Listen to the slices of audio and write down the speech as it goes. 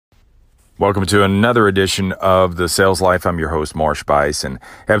Welcome to another edition of The Sales Life. I'm your host, Marsh Bice, and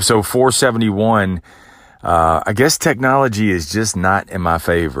episode 471. I guess technology is just not in my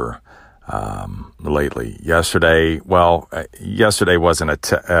favor lately. Yesterday wasn't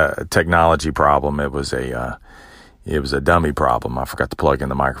a technology problem. It was a dummy problem. I forgot to plug in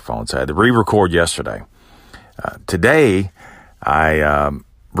the microphone, so I had to re-record yesterday. Today, I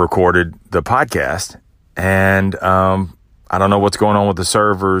recorded the podcast, and I don't know what's going on with the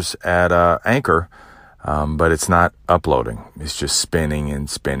servers at Anchor, but it's not uploading. It's just spinning and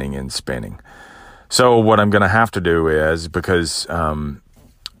spinning and spinning. So what I'm going to have to do is, because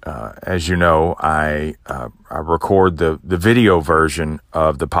as you know, I record the video version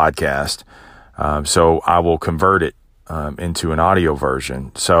of the podcast, so I will convert it into an audio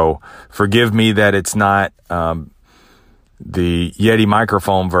version. So forgive me that it's not the Yeti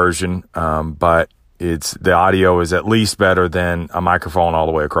microphone version, but the audio is at least better than a microphone all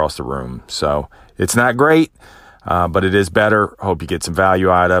the way across the room. So it's not great, but it is better. Hope you get some value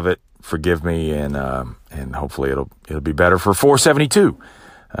out of it. Forgive me, and hopefully it'll be better for 472.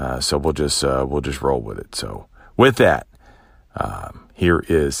 So we'll just roll with it. So with that, here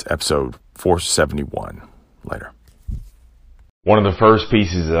is episode 471. Later. One of the first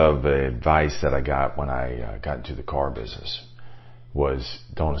pieces of advice that I got when I got into the car business was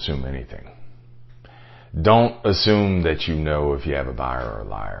don't assume anything. Don't assume that you know if you have a buyer or a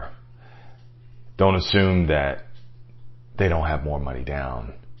liar. Don't assume that they don't have more money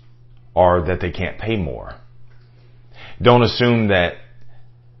down or that they can't pay more. Don't assume that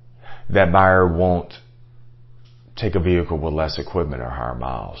that buyer won't take a vehicle with less equipment or higher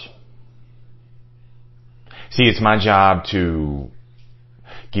miles. See, it's my job to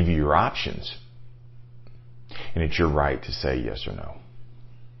give you your options, and it's your right to say yes or no.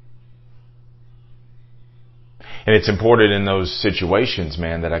 And it's important in those situations,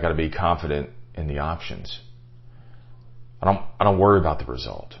 man, that I got to be confident in the options. I don't worry about the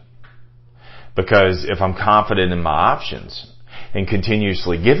result. Because if I'm confident in my options and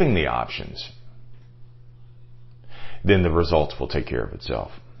continuously giving the options, then the results will take care of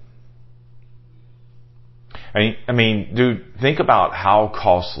itself. I mean, dude, think about how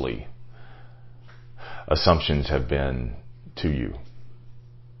costly assumptions have been to you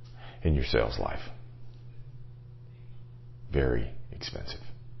in your sales life. Very expensive.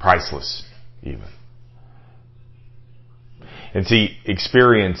 Priceless, even. And see,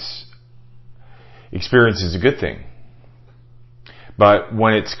 experience is a good thing. But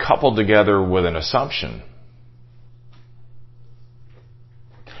when it's coupled together with an assumption,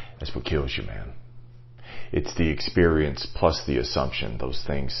 that's what kills you, man. It's the experience plus the assumption. Those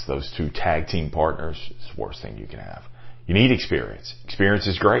things, those two tag team partners, is the worst thing you can have. You need experience. Experience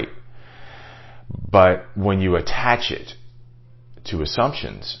is great. But when you attach it to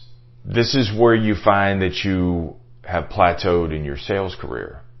assumptions, this is where you find that you have plateaued in your sales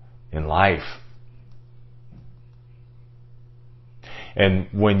career, in life. And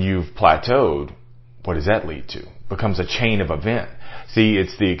when you've plateaued, what does that lead to? It becomes a chain of event. See,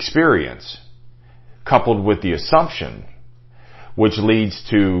 it's the experience coupled with the assumption, which leads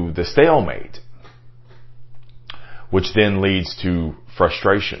to the stalemate, which then leads to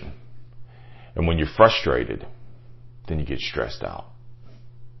frustration. And when you're frustrated, then you get stressed out,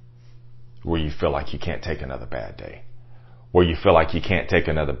 where you feel like you can't take another bad day, where you feel like you can't take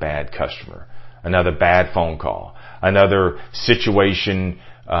another bad customer, another bad phone call, another situation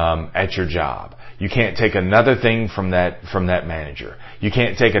at your job. You can't take another thing from that manager. You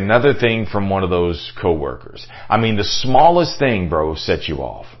can't take another thing from one of those coworkers. I mean, the smallest thing, bro, sets you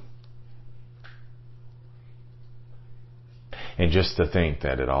off. And just to think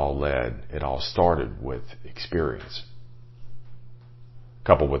that it all started with experience,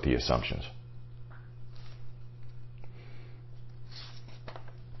 coupled with the assumptions.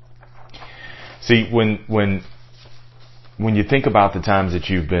 See, when you think about the times that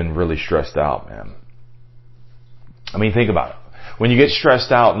you've been really stressed out, man. I mean, think about it. When you get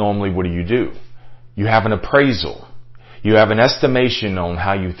stressed out, normally what do? You have an appraisal. You have an estimation on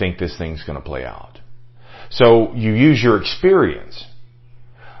how you think this thing's going to play out. So you use your experience,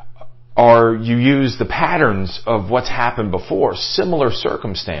 or you use the patterns of what's happened before, similar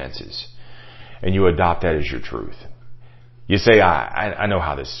circumstances, and you adopt that as your truth. You say, I know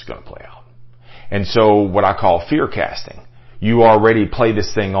how this is going to play out. And so what I call fear casting. You already play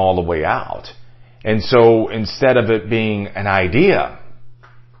this thing all the way out. And so instead of it being an idea,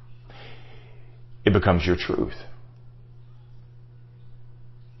 it becomes your truth.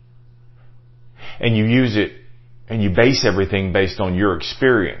 And you use it And you base everything based on your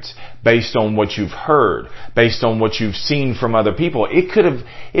experience, based on what you've heard, based on what you've seen from other people.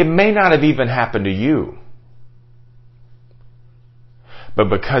 It may not have even happened to you. But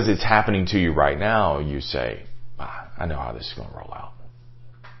because it's happening to you right now, you say, I know how this is going to roll out.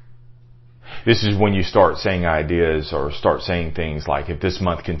 This is when you start saying ideas or start saying things like, if this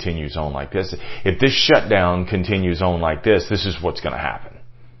month continues on like this, if this shutdown continues on like this is what's going to happen.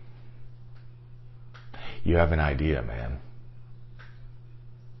 You have an idea, man.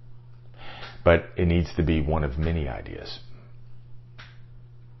 But it needs to be one of many ideas.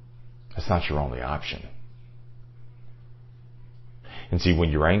 That's not your only option. And see,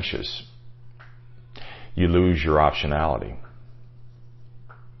 when you're anxious, you lose your optionality.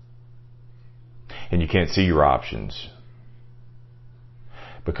 And you can't see your options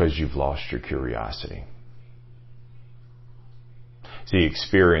because you've lost your curiosity. See,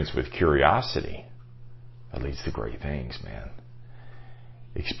 experience with curiosity, that leads to great things, man.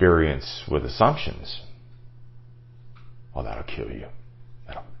 Experience with assumptions, well, that'll kill you.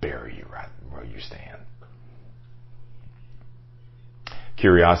 That'll bury you right where you stand.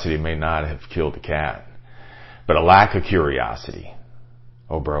 Curiosity may not have killed the cat, but a lack of curiosity,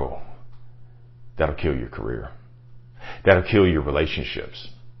 oh bro, that'll kill your career. That'll kill your relationships.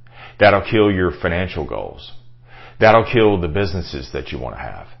 That'll kill your financial goals. That'll kill the businesses that you want to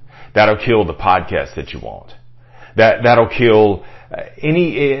have. That'll kill the podcast that you want. That'll kill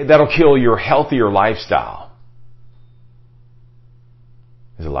that'll kill your healthier lifestyle.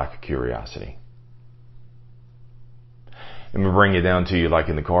 There's a lack of curiosity. Let me bring it down to you like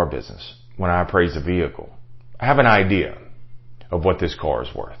in the car business. When I appraise a vehicle, I have an idea of what this car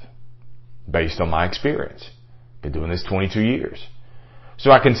is worth based on my experience. Been doing this 22 years.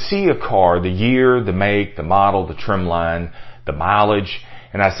 So I can see a car, the year, the make, the model, the trim line, the mileage,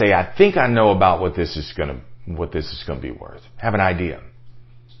 and I say, I think I know about what this is going to be worth. I have an idea.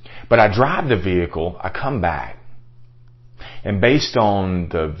 But I drive the vehicle, I come back, and based on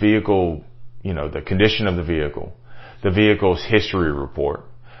the vehicle, the condition of the vehicle's history report,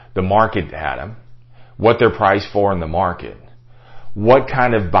 the market data, what they're priced for in the market, what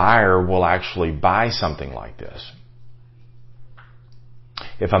kind of buyer will actually buy something like this?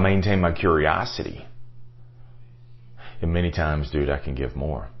 If I maintain my curiosity, and many times, dude, I can give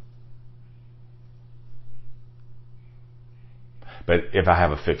more. But if I have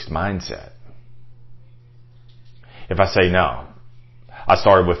a fixed mindset, if I say, no, I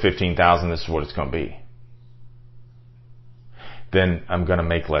started with 15,000, this is what it's going to be, then I'm going to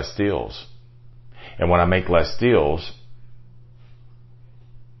make less deals. And when I make less deals,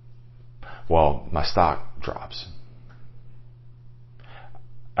 well, my stock drops.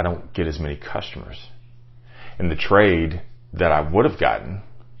 I don't get as many customers. And the trade that I would have gotten,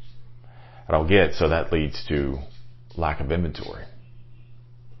 I don't get, so that leads to lack of inventory.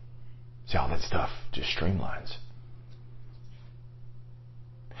 See, all that stuff just streamlines.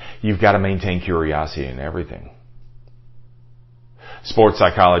 You've got to maintain curiosity in everything. Sports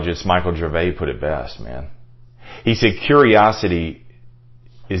psychologist Michael Gervais put it best, man. He said curiosity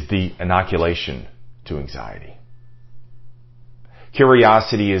is the inoculation to anxiety.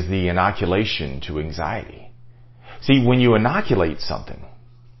 Curiosity is the inoculation to anxiety. See, when you inoculate something,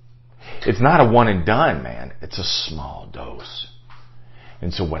 it's not a one and done, man. It's a small dose.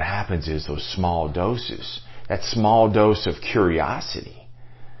 And so what happens is those small doses, that small dose of curiosity,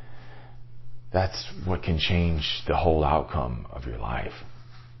 that's what can change the whole outcome of your life.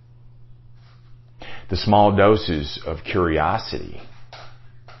 The small doses of curiosity,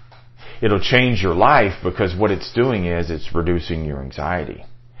 it'll change your life because what it's doing is it's reducing your anxiety.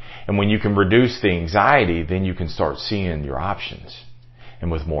 And when you can reduce the anxiety, then you can start seeing your options.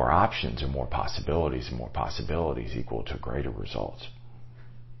 And with more options and more possibilities equal to greater results.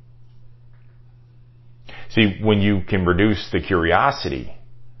 See, when you can reduce the curiosity,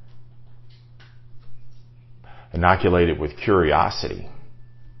 inoculate it with curiosity.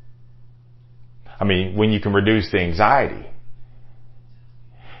 When you can reduce the anxiety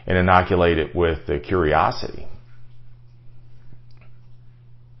and inoculate it with the curiosity,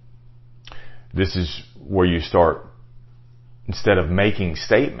 this is where you start, instead of making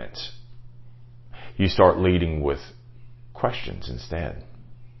statements, you start leading with questions instead.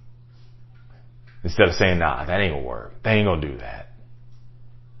 Instead of saying, nah, that ain't gonna work. They ain't gonna do that.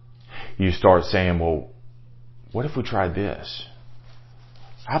 You start saying, well, what if we tried this?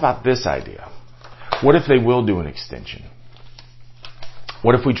 How about this idea? What if they will do an extension?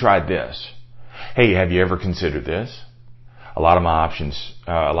 What if we tried this? Hey, have you ever considered this? A lot of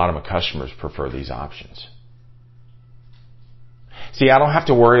my customers prefer these options. See, I don't have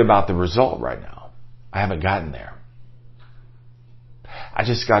to worry about the result right now. I haven't gotten there. I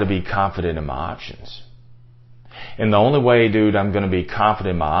just got to be confident in my options. And the only way, dude, I'm going to be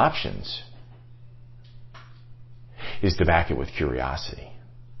confident in my options is to back it with curiosity.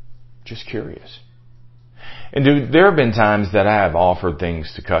 Just curious. And dude, there have been times that I have offered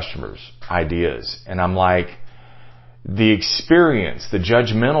things to customers, ideas, and I'm like, the experience, the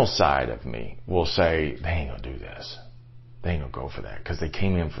judgmental side of me will say, they ain't gonna do this. They ain't gonna go for that because they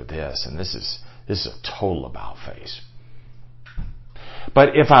came in for this, and this is a total about face.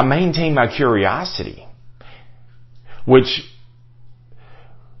 But if I maintain my curiosity, which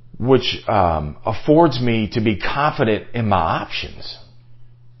affords me to be confident in my options,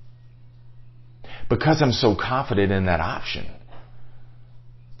 because I'm so confident in that option,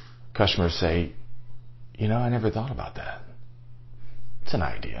 customers say, I never thought about that. It's an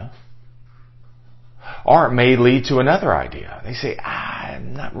idea. Or it may lead to another idea. They say, I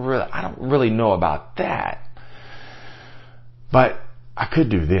don't really know about that, but I could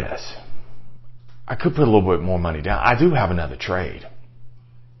do this. I could put a little bit more money down. I do have another trade.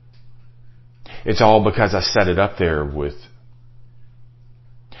 It's all because I set it up there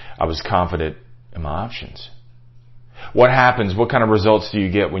I was confident in my options. What happens? What kind of results do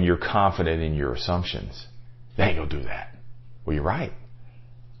you get when you're confident in your assumptions? They ain't gonna do that. Well, you're right.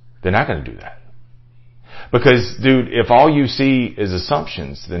 They're not gonna do that. Because, dude, if all you see is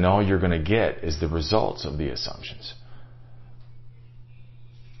assumptions, then all you're gonna get is the results of the assumptions.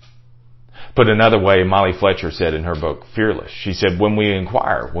 Put another way, Molly Fletcher said in her book, Fearless, she said, when we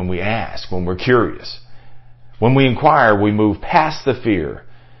inquire, when we ask, when we're curious, when we inquire, we move past the fear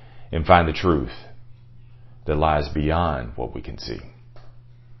and find the truth that lies beyond what we can see.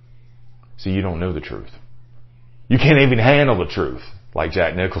 See, you don't know the truth. You can't even handle the truth, like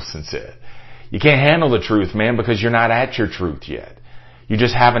Jack Nicholson said. You can't handle the truth, man, because you're not at your truth yet. You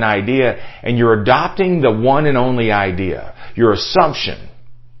just have an idea, and you're adopting the one and only idea, your assumption,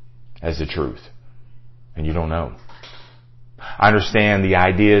 as the truth. And you don't know. I understand the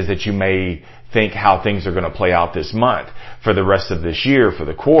ideas that you may think how things are going to play out this month, for the rest of this year, for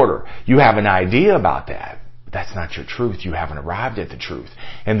the quarter. You have an idea about that. But that's not your truth. You haven't arrived at the truth.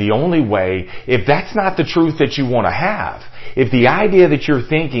 And the only way, if that's not the truth that you want to have, if the idea that you're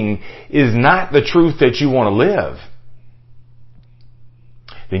thinking is not the truth that you want to live,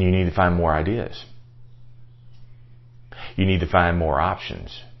 then you need to find more ideas. You need to find more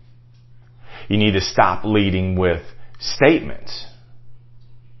options. You need to stop leading with statements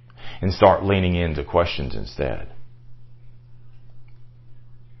and start leaning into questions instead.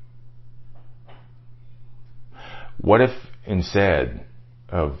 What if instead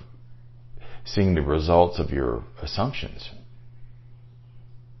of seeing the results of your assumptions,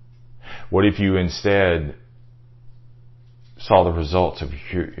 what if you instead saw the results of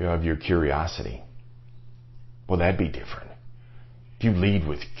your curiosity? Well, that'd be different. If you lead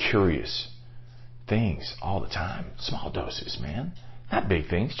with curious things all the time, small doses, man. Not big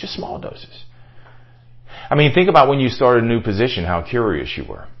things, just small doses. I mean, think about when you started a new position, how curious you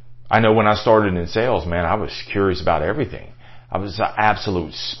were. I know when I started in sales, man, I was curious about everything. I was an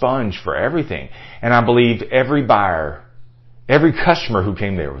absolute sponge for everything. And I believed every buyer, every customer who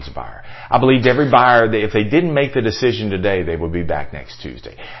came there was a buyer. I believed every buyer that if they didn't make the decision today, they would be back next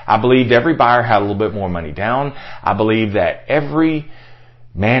Tuesday. I believed every buyer had a little bit more money down. I believed that every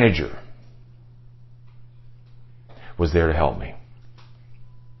manager was there to help me.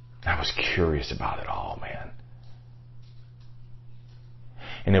 I was curious about it all, man.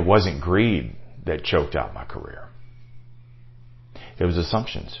 And it wasn't greed that choked out my career. It was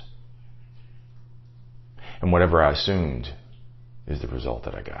assumptions. And whatever I assumed is the result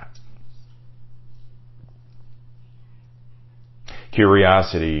that I got.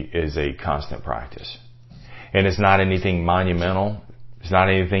 Curiosity is a constant practice. And it's not anything monumental. It's not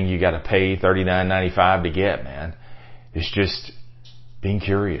anything you got to pay $39.95 to get, man. It's just being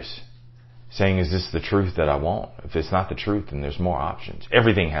curious. Saying, is this the truth that I want? If it's not the truth, then there's more options.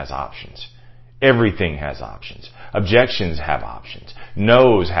 Everything has options. Everything has options. Objections have options.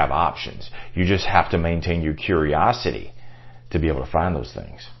 No's have options. You just have to maintain your curiosity to be able to find those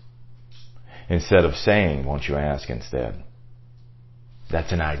things. Instead of saying, won't you ask instead?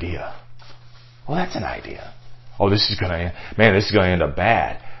 That's an idea. Well, that's an idea. Oh, this is going to end up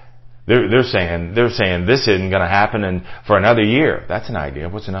bad. They're saying this isn't going to happen for another year. That's an idea.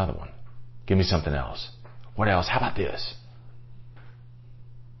 What's another one? Give me something else. What else? How about this?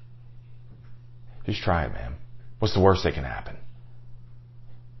 Just try it, man. What's the worst that can happen?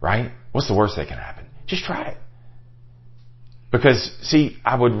 Right? What's the worst that can happen? Just try it. Because, see,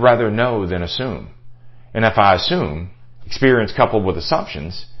 I would rather know than assume. And if I assume, experience coupled with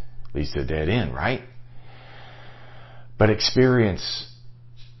assumptions leads to a dead end, right? But experience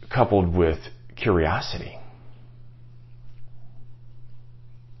coupled with curiosity.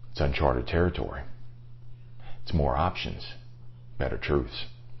 It's uncharted territory. It's more options, better truths.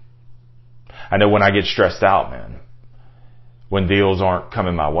 I know when I get stressed out, man, when deals aren't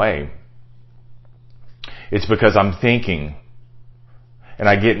coming my way, it's because I'm thinking, and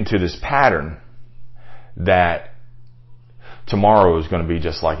I get into this pattern that tomorrow is going to be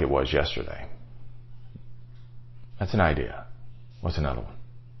just like it was yesterday. That's an idea. What's another one?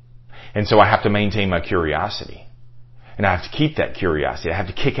 And so I have to maintain my curiosity. And I have to keep that curiosity. I have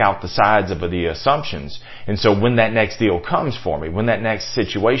to kick out the sides of the assumptions. And so when that next deal comes for me, when that next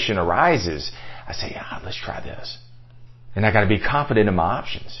situation arises, I say, let's try this. And I got to be confident in my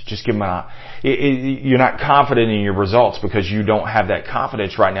options. Just give them you're not confident in your results because you don't have that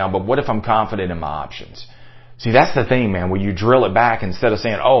confidence right now. But what if I'm confident in my options? See, that's the thing, man, where you drill it back instead of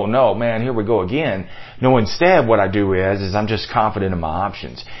saying, oh no, man, here we go again. No, instead what I do is I'm just confident in my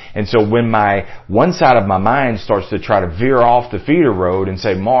options. And so when my one side of my mind starts to try to veer off the feeder road and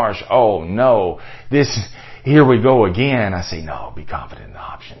say, Marsh, oh no, here we go again. I say, no, be confident in the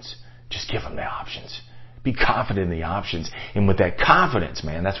options. Just give them the options. Be confident in the options. And with that confidence,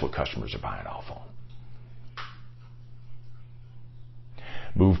 man, that's what customers are buying off on.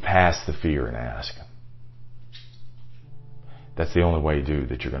 Move past the fear and ask. That's the only way, dude,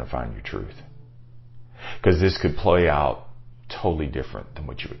 that you're going to find your truth. Because this could play out totally different than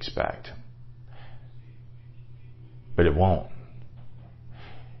what you expect. But it won't.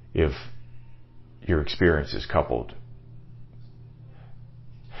 If your experience is coupled.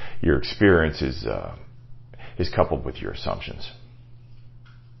 Your experience is coupled with your assumptions.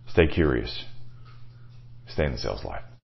 Stay curious. Stay in the sales life.